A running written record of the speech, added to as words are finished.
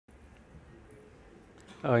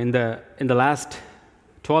In the last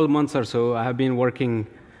 12 months or so, I have been working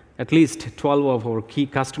at least 12 of our key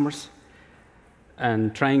customers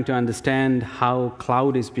and trying to understand how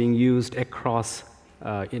cloud is being used across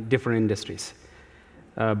in different industries.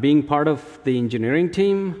 Being part of the engineering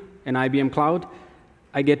team in IBM Cloud,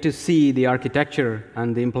 I get to see the architecture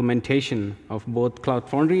and the implementation of both Cloud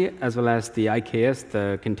Foundry as well as the IKS,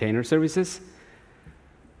 the container services.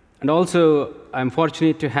 And also, I'm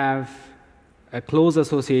fortunate to have a close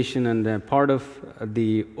association and a part of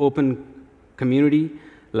the open community.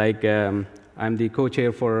 Like, I'm the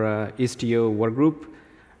co-chair for Istio work group,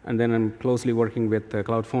 and then I'm closely working with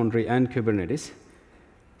Cloud Foundry and Kubernetes.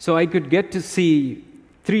 So I could get to see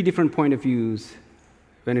 3 different point of views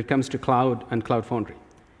when it comes to cloud and Cloud Foundry.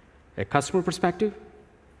 A customer perspective,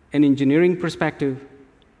 an engineering perspective,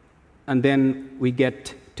 and then we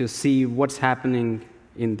get to see what's happening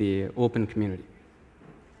in the open community.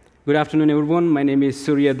 Good afternoon, everyone. My name is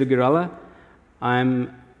Surya Duggirala.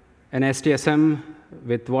 I'm an STSM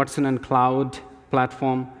with Watson and Cloud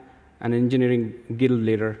Platform and engineering guild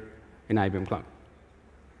leader in IBM Cloud.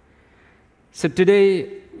 So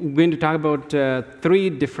today, we're going to talk about 3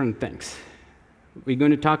 different things. We're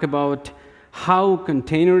going to talk about how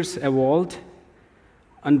containers evolved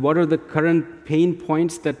and what are the current pain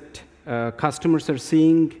points that customers are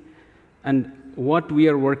seeing and what we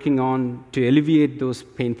are working on to alleviate those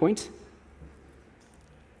pain points.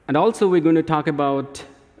 And also, we're going to talk about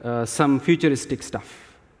some futuristic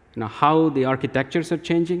stuff, how the architectures are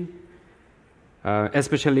changing,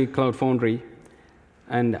 especially Cloud Foundry,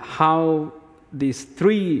 and how these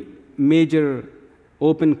 3 major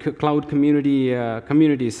open cloud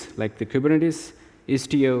communities like the Kubernetes,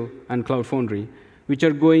 Istio, and Cloud Foundry, which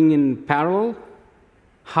are going in parallel,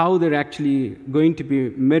 how they're actually going to be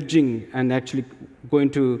merging and actually going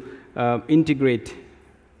to integrate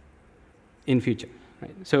in future.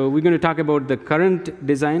 Right? So we're going to talk about the current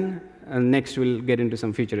design, and next we'll get into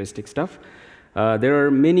some futuristic stuff. There are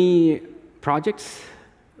many projects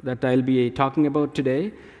that I'll be talking about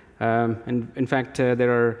today. And in fact,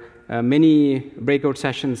 there are many breakout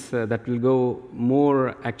sessions that will go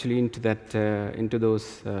more actually into that, into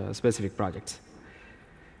those specific projects.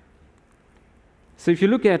 So if you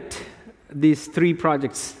look at these 3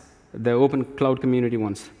 projects, the open cloud community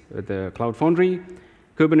ones, the Cloud Foundry,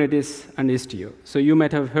 Kubernetes, and Istio. So you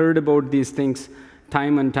might have heard about these things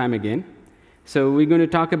time and time again. So we're going to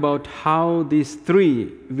talk about how these 3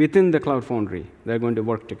 within the Cloud Foundry, they're going to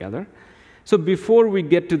work together. So before we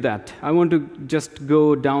get to that, I want to just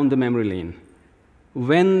go down the memory lane.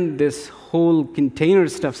 When this whole container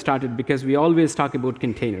stuff started, because we always talk about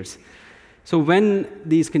containers. So when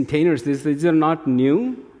these containers, these are not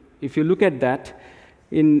new. If you look at that,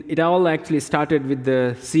 it all actually started with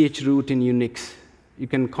the ch root in Unix. You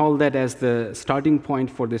can call that as the starting point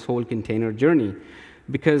for this whole container journey,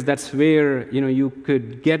 because that's where you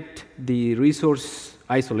could get the resource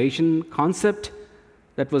isolation concept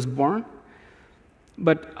that was born.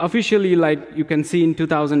 But officially, like you can see in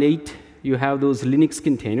 2008, you have those Linux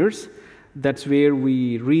containers. That's where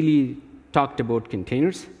we really talked about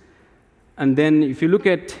containers. And then if you look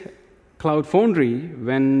at Cloud Foundry,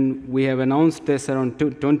 when we have announced this around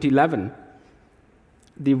 2011,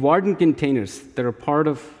 the Warden containers that are part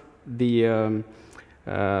of the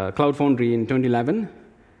Cloud Foundry in 2011,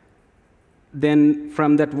 then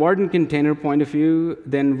from that Warden container point of view,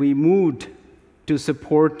 then we moved to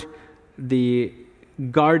support the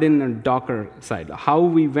Garden and Docker side. How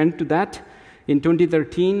we went to that, in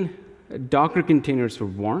 2013, Docker containers were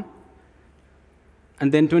born.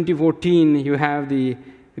 And then 2014, you have the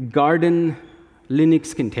Garden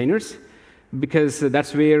Linux containers, because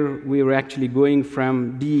that's where we were actually going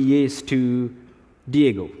from DEAs to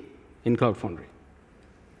Diego in Cloud Foundry.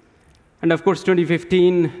 And of course,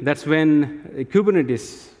 2015, that's when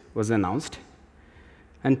Kubernetes was announced.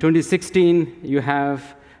 And 2016, you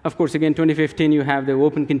have, of course, again, 2015, you have the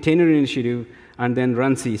Open Container Initiative, and then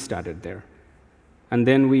RunC started there. And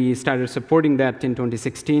then we started supporting that in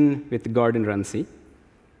 2016 with Garden RunC.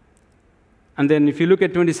 And then if you look at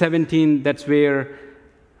 2017, that's where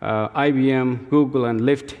IBM, Google, and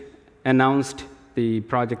Lyft announced the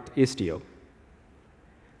project Istio.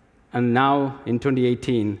 And now, in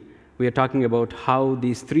 2018, we are talking about how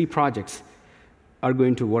these 3 projects are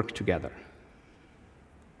going to work together.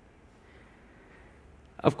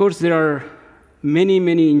 Of course, there are many,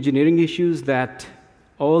 many engineering issues that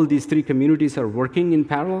all these 3 communities are working in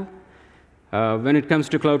parallel. When it comes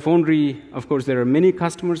to Cloud Foundry, of course, there are many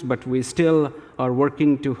customers, but we still are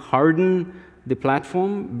working to harden the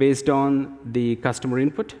platform based on the customer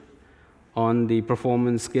input, on the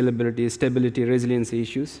performance, scalability, stability, resiliency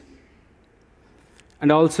issues.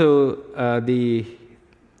 And also the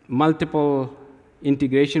multiple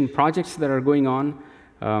integration projects that are going on,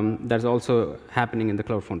 that's also happening in the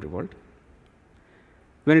Cloud Foundry world.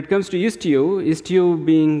 When it comes to Istio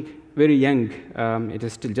being very young, it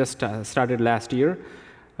is still just started last year.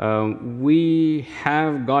 We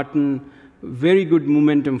have gotten very good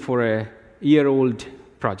momentum for a year-old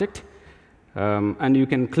project. And you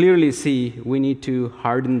can clearly see we need to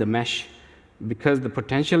harden the mesh because the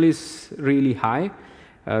potential is really high.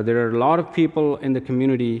 There are a lot of people in the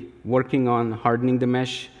community working on hardening the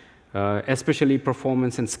mesh, especially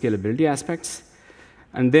performance and scalability aspects.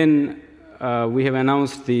 And then we have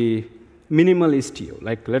announced the minimal Istio.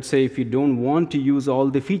 Like, let's say if you don't want to use all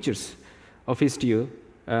the features of Istio,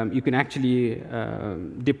 you can actually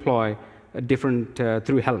deploy a different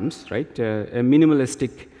through Helms, right? A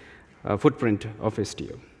minimalistic footprint of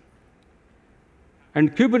Istio.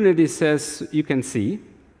 And Kubernetes, as you can see,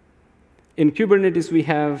 in Kubernetes we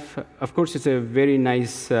have, of course, it's a very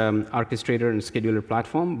nice orchestrator and scheduler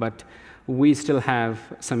platform, but we still have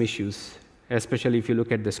some issues, especially if you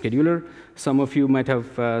look at the scheduler. Some of you might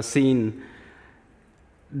have seen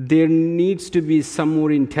there needs to be some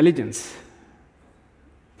more intelligence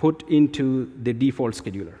put into the default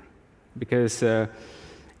scheduler, because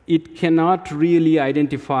it cannot really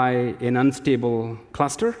identify an unstable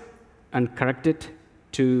cluster and correct it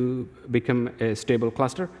to become a stable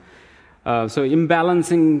cluster. So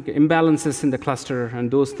imbalances in the cluster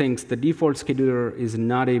and those things, the default scheduler is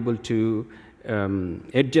not able to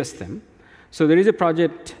adjust them. So there is a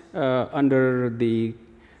project under the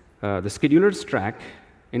schedulers track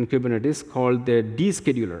in Kubernetes called the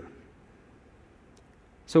descheduler.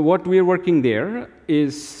 So what we're working there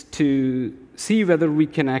is to see whether we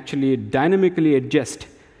can actually dynamically adjust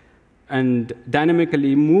and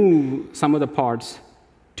dynamically move some of the parts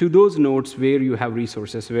to those nodes where you have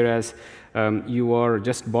resources, whereas you are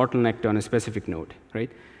just bottlenecked on a specific node, right?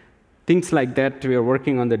 Things like that, we are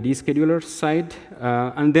working on the descheduler side.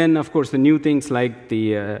 And then, of course, the new things like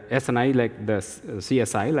the SNI, like the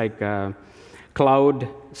CSI, like cloud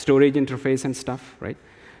storage interface and stuff, right?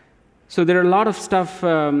 So there are a lot of stuff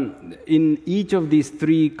in each of these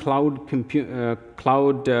three cloud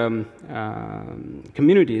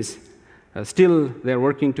communities. Still, they're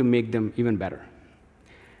working to make them even better.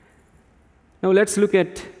 Now let's look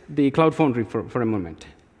at the Cloud Foundry for a moment.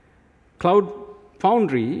 Cloud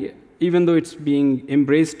Foundry, even though it's being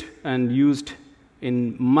embraced and used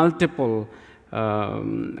in multiple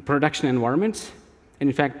production environments,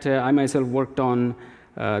 in fact, I myself worked on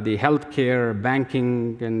the healthcare,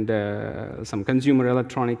 banking, and some consumer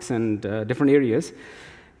electronics and different areas.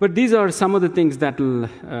 But these are some of the things that will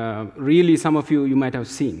really, some of you might have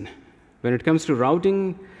seen. When it comes to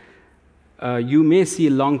routing, you may see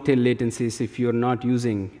long tail latencies if you're not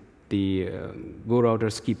using the Go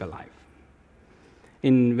routers keep alive.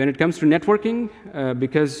 When it comes to networking,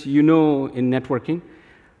 because you know in networking,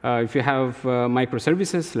 if you have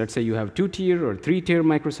microservices, let's say you have 2-tier or 3-tier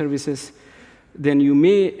microservices, then you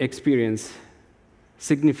may experience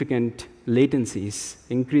significant latencies,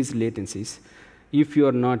 increased latencies, if you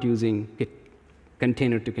are not using it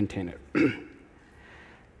container to container.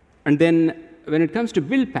 And then when it comes to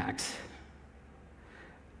build packs,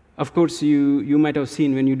 of course, you might have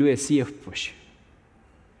seen when you do a CF push,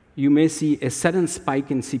 you may see a sudden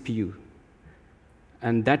spike in CPU.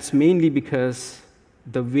 And that's mainly because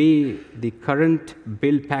the way the current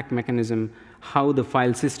build pack mechanism, how the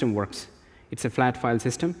file system works. It's a flat file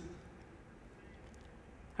system.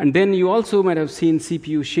 And then you also might have seen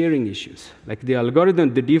CPU sharing issues. Like the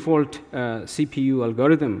algorithm, the default CPU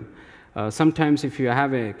algorithm, sometimes if you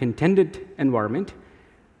have a contended environment,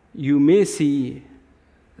 you may see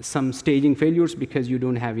some staging failures because you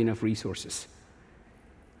don't have enough resources.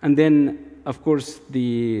 And then, of course,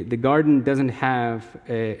 the garden doesn't have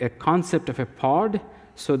a concept of a pod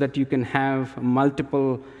so that you can have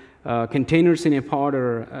multiple containers in a pod,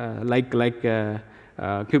 or like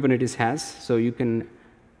Kubernetes has. So you can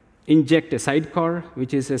inject a sidecar,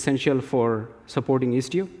 which is essential for supporting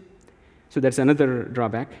Istio. So that's another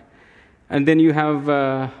drawback. And then you have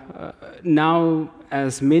now,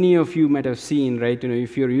 as many of you might have seen, right?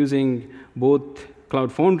 If you're using both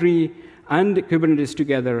Cloud Foundry and Kubernetes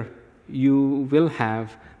together, you will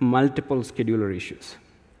have multiple scheduler issues.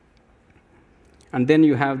 And then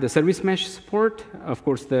you have the service mesh support. Of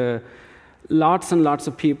course, lots and lots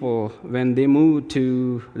of people, when they move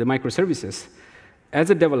to the microservices, as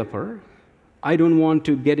a developer, I don't want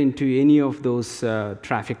to get into any of those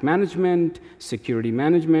traffic management, security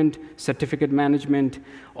management, certificate management,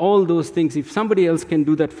 all those things. If somebody else can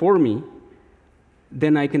do that for me,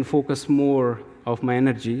 then I can focus more of my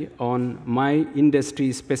energy on my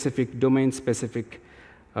industry-specific, domain-specific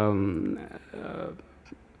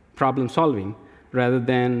problem solving rather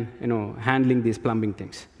than handling these plumbing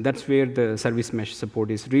things. That's where the service mesh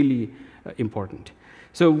support is really important.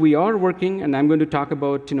 So we are working, and I'm going to talk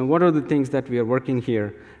about what are the things that we are working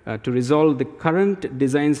here to resolve the current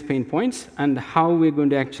design's pain points and how we're going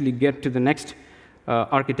to actually get to the next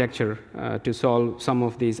architecture to solve some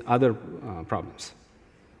of these other problems.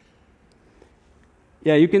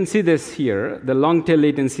 Yeah, you can see this here, the long tail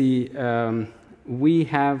latency. We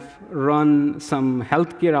have run some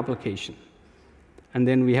healthcare application, and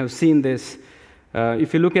then we have seen this.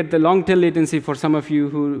 If you look at the long tail latency, for some of you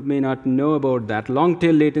who may not know about that, long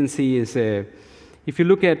tail latency is if you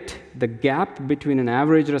look at the gap between an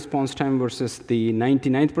average response time versus the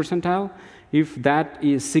 99th percentile, if that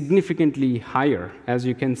is significantly higher, as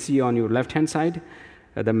you can see on your left-hand side,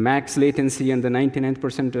 the max latency and the 99th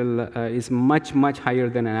percentile is much, much higher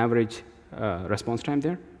than an average response time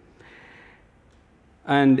there.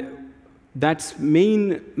 And that's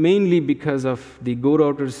mainly because of the Go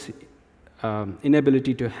router's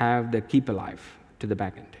inability to have the keep alive to the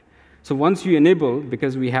backend. So once you enable,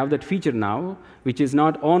 because we have that feature now, which is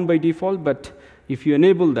not on by default, but if you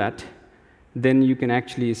enable that, then you can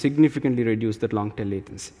actually significantly reduce that long tail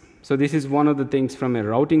latency. So this is one of the things from a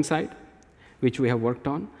routing side, which we have worked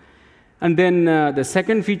on. And then the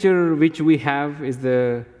second feature which we have is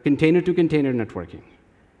the container-to-container networking.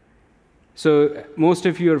 So most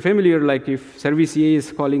of you are familiar, like if service A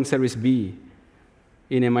is calling service B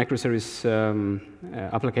in a microservice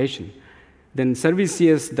application, then service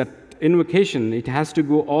C's, that invocation, it has to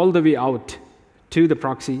go all the way out to the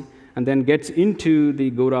proxy and then gets into the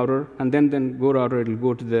Go router, and then Go router, it will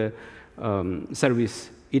go to the service.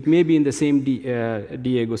 It may be in the same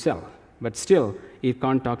Diego cell, but still, it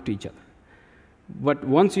can't talk to each other. But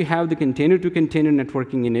once you have the container-to-container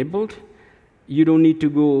networking enabled, you don't need to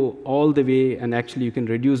go all the way, and actually you can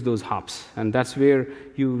reduce those hops. And that's where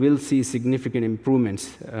you will see significant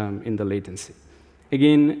improvements in the latency.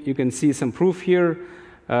 Again, you can see some proof here.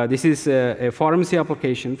 This is a pharmacy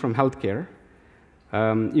application from healthcare.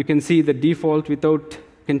 You can see the default without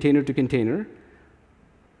container-to-container.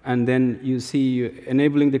 And then you see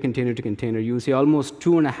enabling the container-to-container, you see almost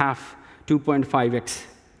 2.5x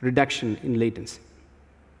reduction in latency.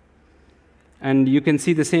 And you can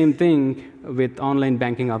see the same thing with online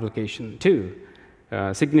banking application, too.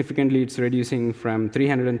 Significantly, it's reducing from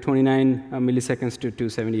 329 milliseconds to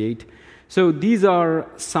 278. So these are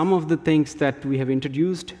some of the things that we have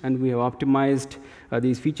introduced, and we have optimized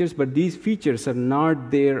these features. But these features are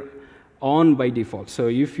not there on by default. So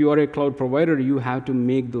if you are a cloud provider, you have to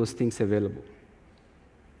make those things available.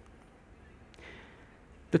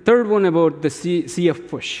 The third one about the CF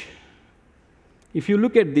push. If you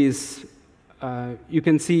look at these, you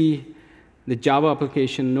can see the Java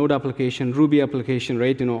application, Node application, Ruby application,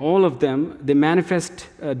 right? All of them, they manifest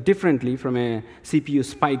differently from a CPU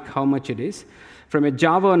spike, how much it is. From a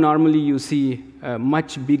Java, normally you see a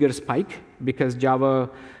much bigger spike, because Java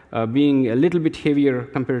being a little bit heavier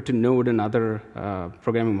compared to Node and other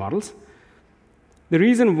programming models. The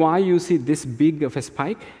reason why you see this big of a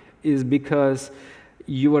spike is because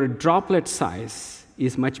your droplet size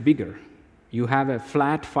is much bigger. You have a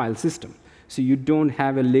flat file system. So you don't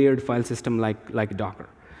have a layered file system like Docker.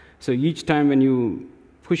 So each time when you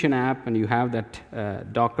push an app and you have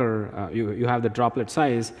that Docker, you have the droplet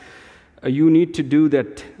size, you need to do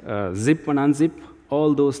that zip and unzip,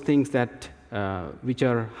 all those things that which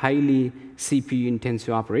are highly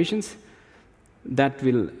CPU-intensive operations. That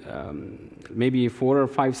will maybe 4 or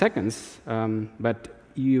 5 seconds, but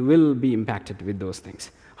you will be impacted with those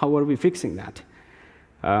things. How are we fixing that?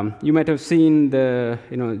 You might have seen the,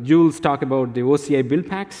 Jules talk about the OCI build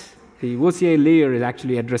packs. The OCI layer is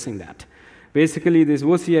actually addressing that. Basically, this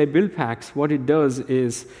OCI build packs, what it does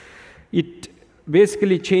is it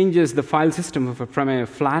basically changes the file system from a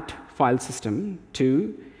flat file system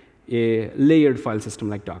to a layered file system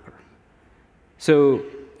like Docker. So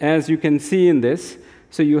as you can see in this,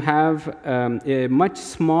 so you have a much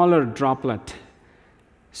smaller droplet.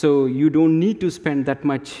 So you don't need to spend that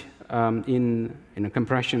much in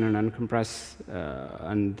compression and uncompress,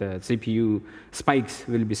 and the CPU spikes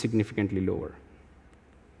will be significantly lower.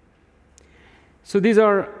 So these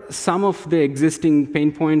are some of the existing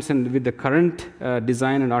pain points and with the current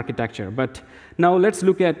design and architecture. But now let's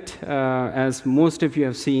look at, as most of you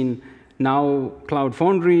have seen, now Cloud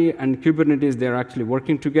Foundry and Kubernetes, they're actually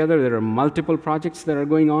working together. There are multiple projects that are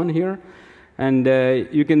going on here. And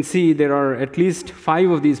you can see there are at least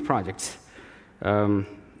 5 of these projects,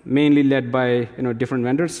 mainly led by different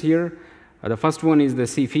vendors here. The first one is the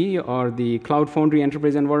CFE, or the Cloud Foundry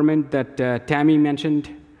Enterprise Environment that Tammy mentioned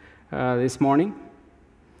this morning.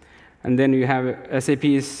 And then you have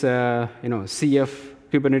SAP's CF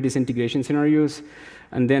Kubernetes integration scenarios.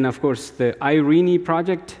 And then, of course, the IRENE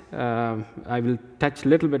project. I will touch a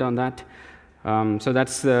little bit on that. So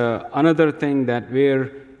that's another thing that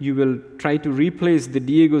where you will try to replace the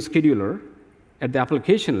Diego scheduler at the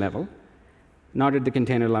application level, not at the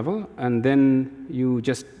container level, and then you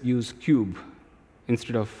just use Kube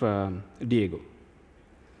instead of Diego.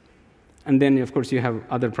 And then, of course, you have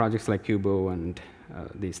other projects like Kubo and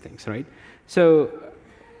these things, right? So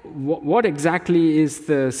what exactly is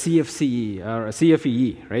the CFCE, or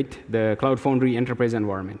CFEE, right? The Cloud Foundry Enterprise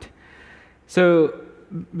Environment. So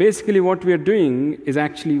basically what we are doing is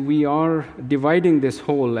actually we are dividing this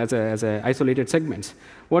whole as a isolated segments.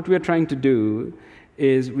 What we are trying to do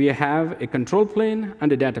is we have a control plane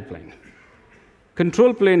and a data plane.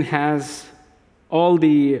 Control plane has all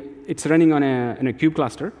the, it's running on a kube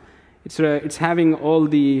cluster. It's having all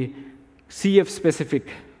the CF specific,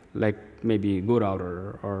 like maybe Go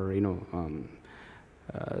router or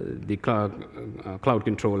the cloud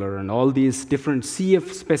controller, and all these different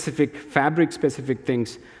CF specific, fabric specific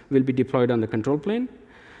things will be deployed on the control plane.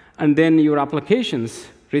 And then your applications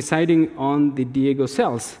residing on the Diego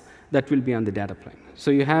cells, that will be on the data plane.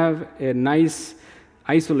 So you have a nice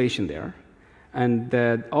isolation there. And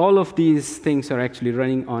all of these things are actually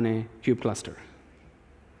running on a kube cluster.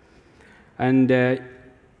 And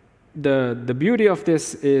the beauty of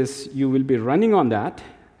this is you will be running on that.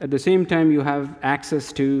 At the same time, you have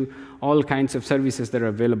access to all kinds of services that are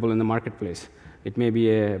available in the marketplace. It may be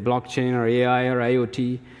a blockchain or AI or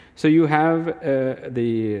IoT. So you have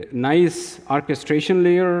the nice orchestration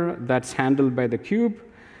layer that's handled by the kube,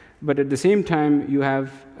 but at the same time, you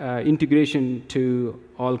have integration to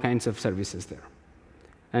all kinds of services there.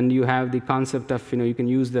 And you have the concept of, you can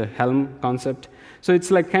use the Helm concept. So it's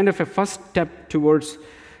like kind of a first step towards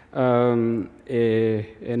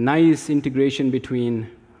a nice integration between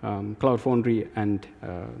Cloud Foundry and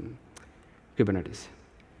Kubernetes.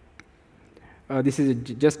 This is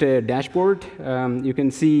just a dashboard. You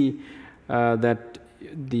can see that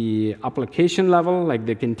the application level, like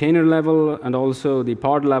the container level, and also the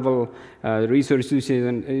pod level, resource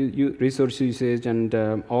usage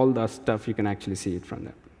and all that stuff, you can actually see it from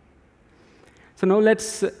there. So now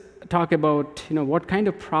let's talk about what kind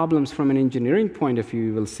of problems from an engineering point of view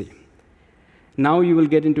you will see. Now you will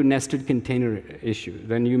get into nested container issue.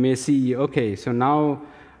 Then you may see, okay, so now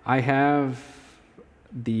I have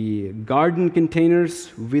the garden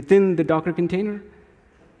containers within the Docker container.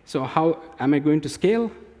 So how am I going to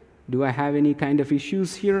scale? Do I have any kind of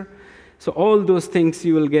issues here? So all those things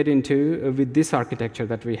you will get into with this architecture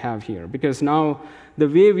that we have here. Because now the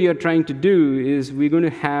way we are trying to do is we're going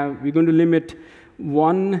to limit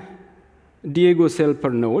one Diego cell per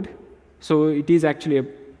node. So it is actually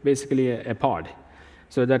basically a pod.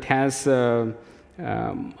 So that has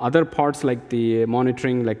other pods like the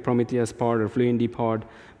monitoring, like Prometheus pod or FluentD pod.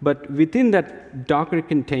 But within that Docker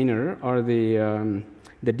container or the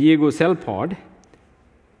Diego cell pod,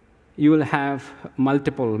 you will have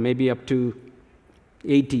multiple, maybe up to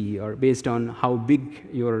 80, or based on how big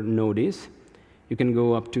your node is. You can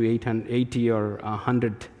go up to 80 or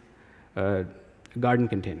 100 garden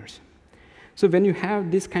containers. So when you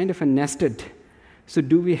have this kind of a nested, so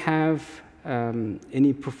do we have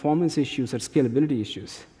any performance issues or scalability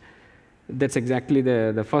issues? That's exactly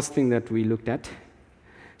the first thing that we looked at.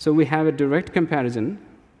 So we have a direct comparison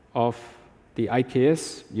of the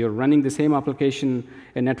IKS. You're running the same application,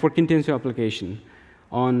 a network-intensive application,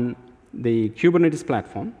 on the Kubernetes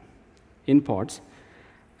platform in pods.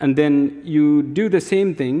 And then you do the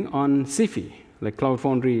same thing on CFE, like Cloud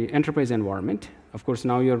Foundry Enterprise Environment. Of course,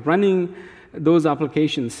 now you're running those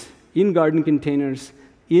applications in garden containers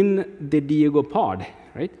in the Diego pod,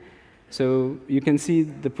 right? So you can see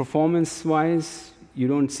the performance-wise, you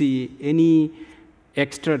don't see any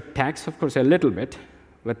extra tax, of course, a little bit,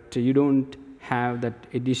 but you don't have that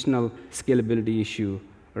additional scalability issue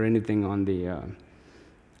or anything on the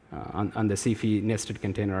CFE nested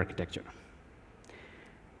container architecture.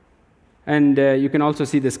 And you can also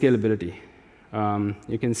see the scalability.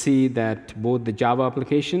 You can see that both the Java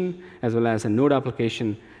application as well as a Node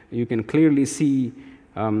application, you can clearly see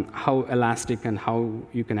how elastic and how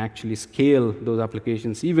you can actually scale those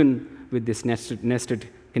applications even with this nested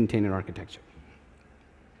container architecture.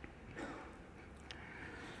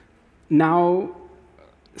 Now,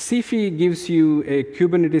 CFE gives you a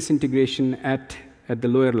Kubernetes integration at the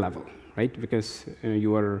lower level, right? Because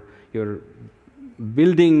you're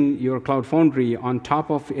building your Cloud Foundry on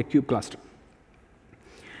top of a kube cluster.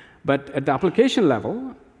 But at the application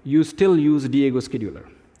level, you still use Diego scheduler.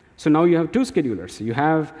 So now you have two schedulers. You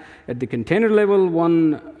have, at the container level,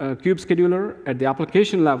 one kube scheduler. At the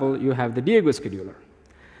application level, you have the Diego scheduler.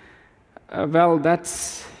 Well,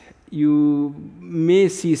 you may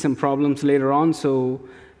see some problems later on. So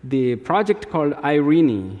the project called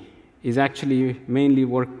Irene is actually mainly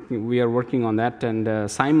we are working on that, and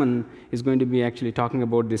Simon is going to be actually talking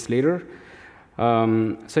about this later.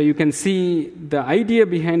 So you can see the idea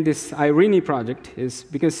behind this Irene project is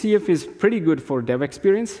because CF is pretty good for dev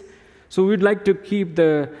experience, so we'd like to keep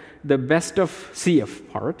the best of CF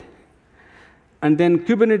part. And then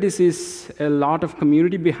Kubernetes is a lot of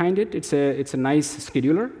community behind it. It's a nice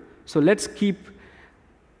scheduler. So let's keep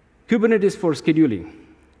Kubernetes for scheduling,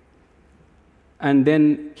 and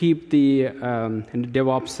then keep the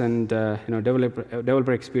DevOps and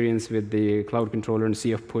developer experience with the cloud controller and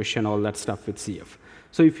CF push and all that stuff with CF.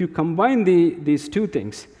 So if you combine these two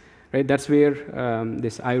things, right, that's where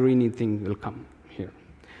this Irene thing will come here.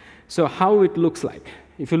 So how it looks like.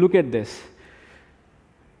 If you look at this,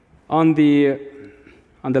 on the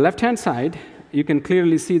left-hand side, you can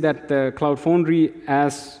clearly see that the Cloud Foundry,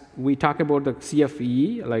 as we talk about the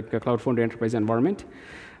CFE, like a Cloud Foundry Enterprise environment,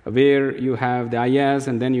 where you have the IaaS,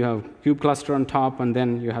 and then you have Kube cluster on top, and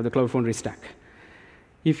then you have the Cloud Foundry stack.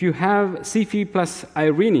 If you have CFE plus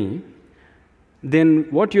Irene, then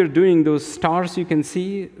what you're doing, those stars you can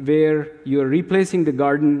see, where you're replacing the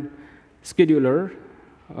garden scheduler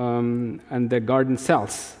and the garden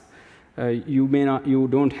cells. You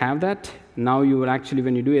don't have that. Now you will actually,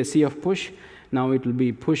 when you do a CF push, now it will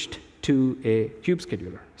be pushed to a kube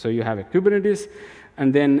scheduler. So you have a Kubernetes,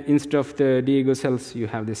 and then instead of the Diego cells, you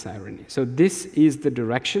have this Irene. So this is the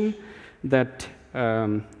direction that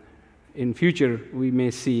in future we may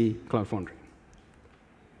see Cloud Foundry.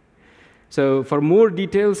 So for more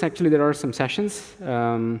details, actually there are some sessions.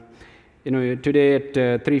 Today at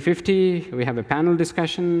 3:50 we have a panel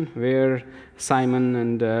discussion where Simon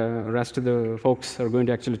and the rest of the folks are going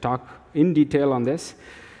to actually talk in detail on this.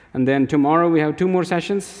 And then tomorrow we have two more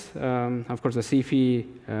sessions. Of course, the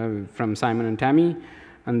CFE from Simon and Tammy,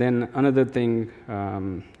 and then another thing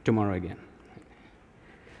tomorrow again.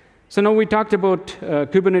 So now we talked about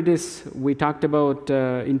Kubernetes. We talked about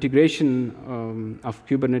integration of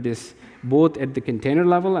Kubernetes, both at the container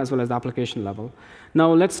level as well as the application level.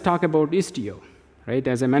 Now let's talk about Istio. Right?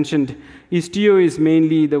 As I mentioned, Istio is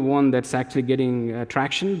mainly the one that's actually getting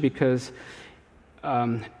traction because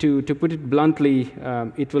to put it bluntly,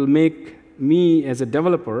 it will make me as a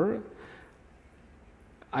developer,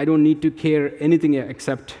 I don't need to care anything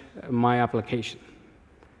except my application,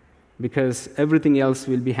 because everything else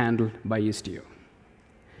will be handled by Istio.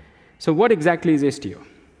 So what exactly is Istio?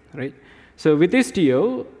 Right? So with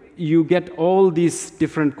Istio, you get all these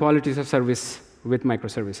different qualities of service with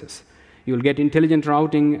microservices. You'll get intelligent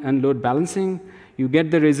routing and load balancing. You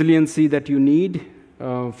get the resiliency that you need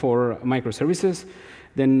for microservices.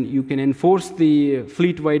 Then you can enforce the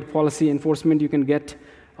fleet-wide policy enforcement. You can get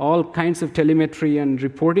all kinds of telemetry and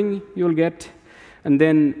reporting you'll get. And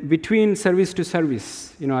then between service to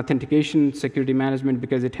service, authentication, security management,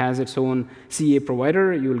 because it has its own CA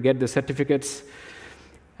provider, you'll get the certificates.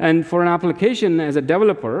 And for an application, as a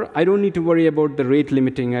developer, I don't need to worry about the rate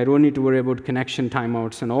limiting. I don't need to worry about connection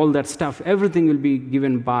timeouts and all that stuff. Everything will be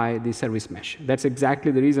given by the service mesh. That's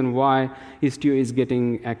exactly the reason why Istio is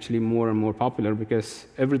getting actually more and more popular, because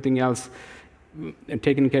everything else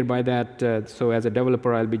taken care by that. So as a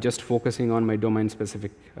developer, I'll be just focusing on my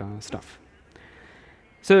domain-specific stuff.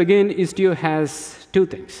 So again, Istio has two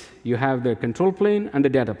things. You have the control plane and the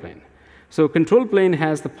data plane. So control plane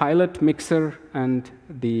has the pilot, mixer, and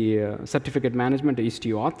the certificate management, the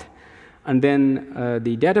Istio auth. And then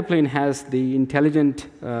the data plane has the intelligent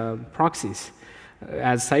proxies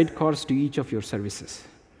as sidecars to each of your services.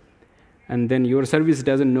 And then your service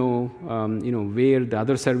doesn't know, where the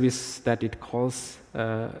other service that it calls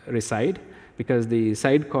reside, because the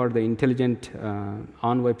sidecar, the intelligent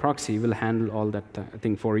Envoy proxy, will handle all that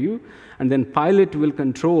thing for you. And then pilot will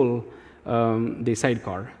control the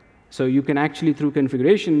sidecar. So you can actually, through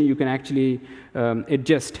configuration, you can actually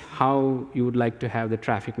adjust how you would like to have the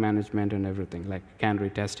traffic management and everything, like canary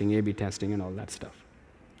testing, A/B testing, and all that stuff.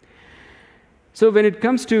 So when it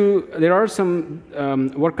comes to, there are some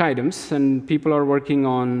work items, and people are working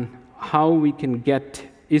on how we can get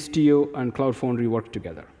Istio and Cloud Foundry work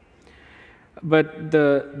together. But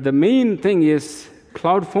the main thing is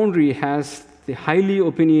Cloud Foundry has the highly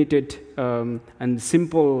opinionated and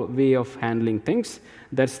simple way of handling things.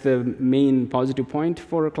 That's the main positive point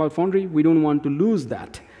for Cloud Foundry. We don't want to lose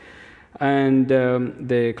that. And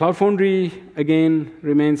the Cloud Foundry, again,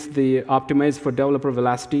 remains the optimized for developer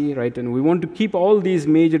velocity, right? And we want to keep all these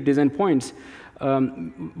major design points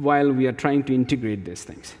while we are trying to integrate these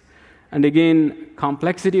things. And again,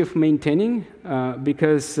 complexity of maintaining,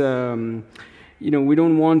 because we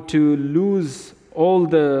don't want to lose all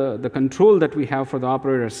the control that we have for the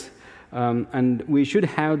operators. And we should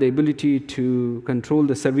have the ability to control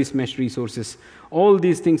the service mesh resources. All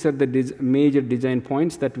these things are the major design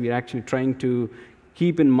points that we are actually trying to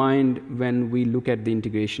keep in mind when we look at the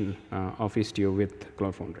integration of Istio with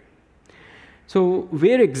Cloud Foundry. So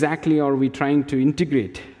where exactly are we trying to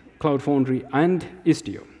integrate Cloud Foundry and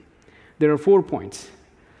Istio? There are 4 points.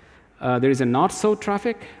 There is a north-south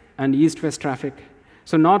traffic and east-west traffic.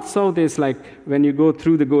 So north-south is like when you go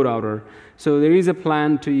through the Go router. So there is a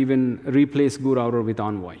plan to even replace Go router with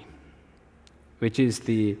Envoy, which is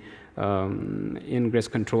the ingress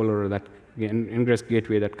controller, that ingress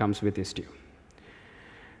gateway that comes with Istio.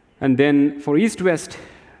 And then for east-west,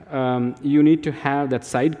 you need to have that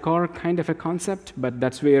sidecar kind of a concept, but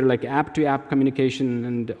that's where like app-to-app communication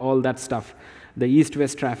and all that stuff, the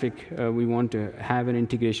east-west traffic, we want to have an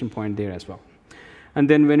integration point there as well. And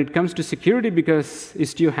then when it comes to security, because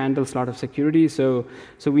Istio handles a lot of security, so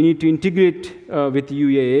we need to integrate with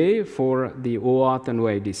UAA for the OAuth and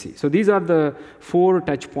OIDC. So these are the 4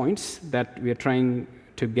 touch points that we are trying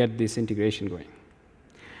to get this integration going.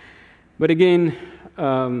 But again,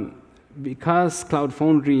 because Cloud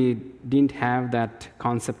Foundry didn't have that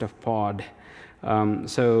concept of pod,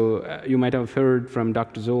 so you might have heard from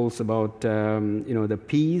Dr. Zoles about the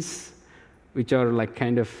Ps, which are like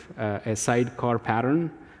kind of a sidecar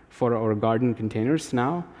pattern for our garden containers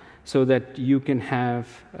now, so that you can have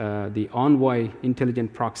the Envoy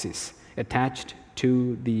intelligent proxies attached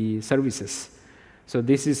to the services. So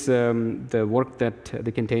this is the work that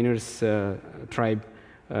the containers tribe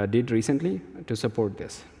did recently to support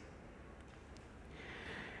this.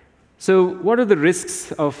 So what are the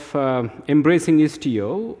risks of embracing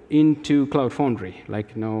Istio into Cloud Foundry?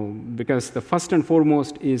 Because the first and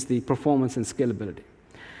foremost is the performance and scalability.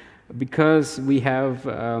 Because we have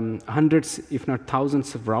hundreds, if not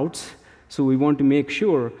thousands of routes, so we want to make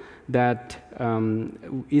sure that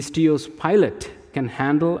Istio's pilot can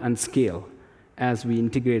handle and scale as we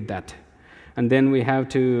integrate that. And then we have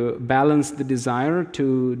to balance the desire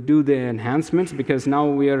to do the enhancements, because now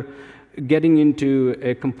we are getting into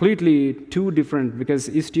a completely 2 different, because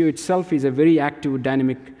Istio itself is a very active,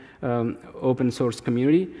 dynamic open source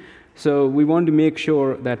community. So we want to make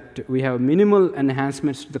sure that we have minimal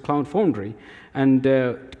enhancements to the Cloud Foundry. And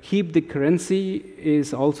keep the currency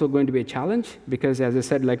is also going to be a challenge, because as I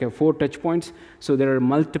said, like 4 touch points, so there are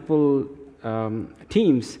multiple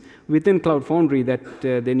teams within Cloud Foundry that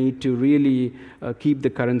they need to really keep the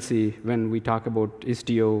currency when we talk about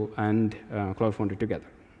Istio and Cloud Foundry together.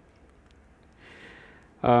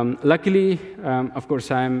 Luckily, of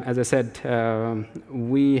course, as I said,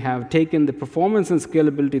 we have taken the performance and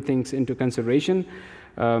scalability things into consideration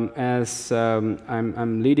as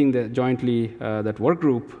I'm leading jointly that work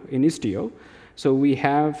group in Istio. So we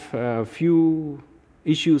have a few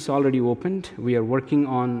issues already opened. We are working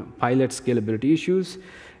on pilot scalability issues,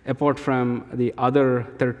 apart from the other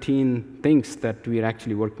 13 things that we are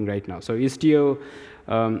actually working right now. So Istio,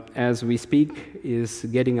 as we speak, is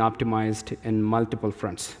getting optimized in multiple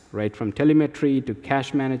fronts, right? From telemetry to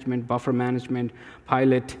cache management, buffer management,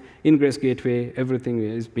 pilot, ingress gateway, everything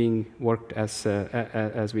is being worked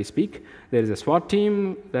as we speak. There is a SWAT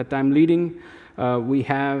team that I'm leading. We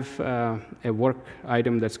have a work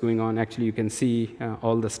item that's going on. Actually, you can see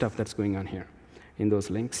all the stuff that's going on here in those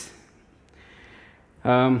links.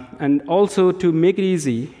 And also, to make it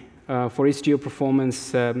easy for Istio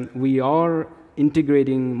performance, we are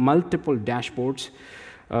integrating multiple dashboards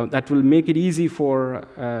that will make it easy for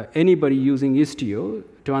anybody using Istio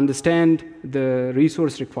to understand the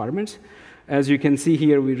resource requirements. As you can see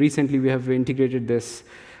here, we have integrated this,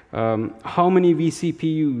 how many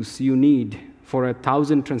vCPUs you need for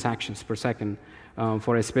 1,000 transactions per second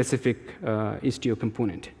for a specific Istio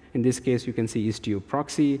component. In this case, you can see Istio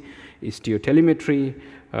proxy, Istio telemetry,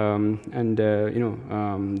 and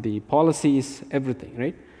the policies, everything,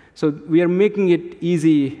 right? So we are making it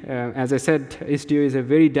easy. As I said, Istio is a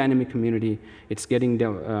very dynamic community. It's getting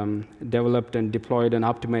developed and deployed and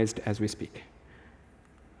optimized as we speak.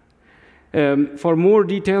 For more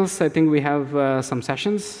details, I think we have some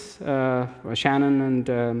sessions. Shannon and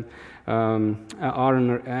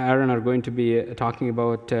Aaron are going to be talking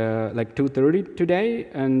about like 2:30 today,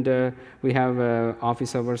 and we have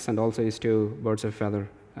office hours and also Istio birds of feather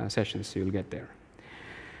sessions. You'll get there.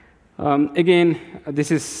 Again,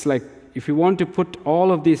 this is like, if you want to put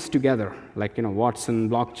all of these together, like Watson,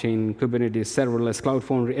 blockchain, Kubernetes, serverless, Cloud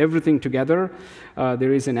Foundry, everything together,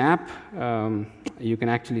 there is an app. You can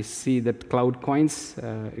actually see that Cloud Coins.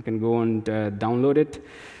 You can go and download it.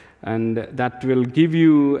 And that will give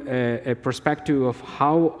you a perspective of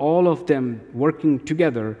how all of them working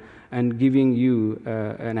together and giving you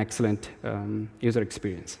an excellent user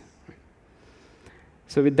experience.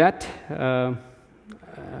 So with that, I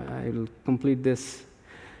will complete this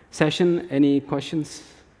session. Any questions?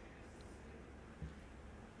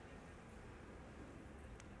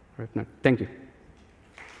 Or if not, thank you.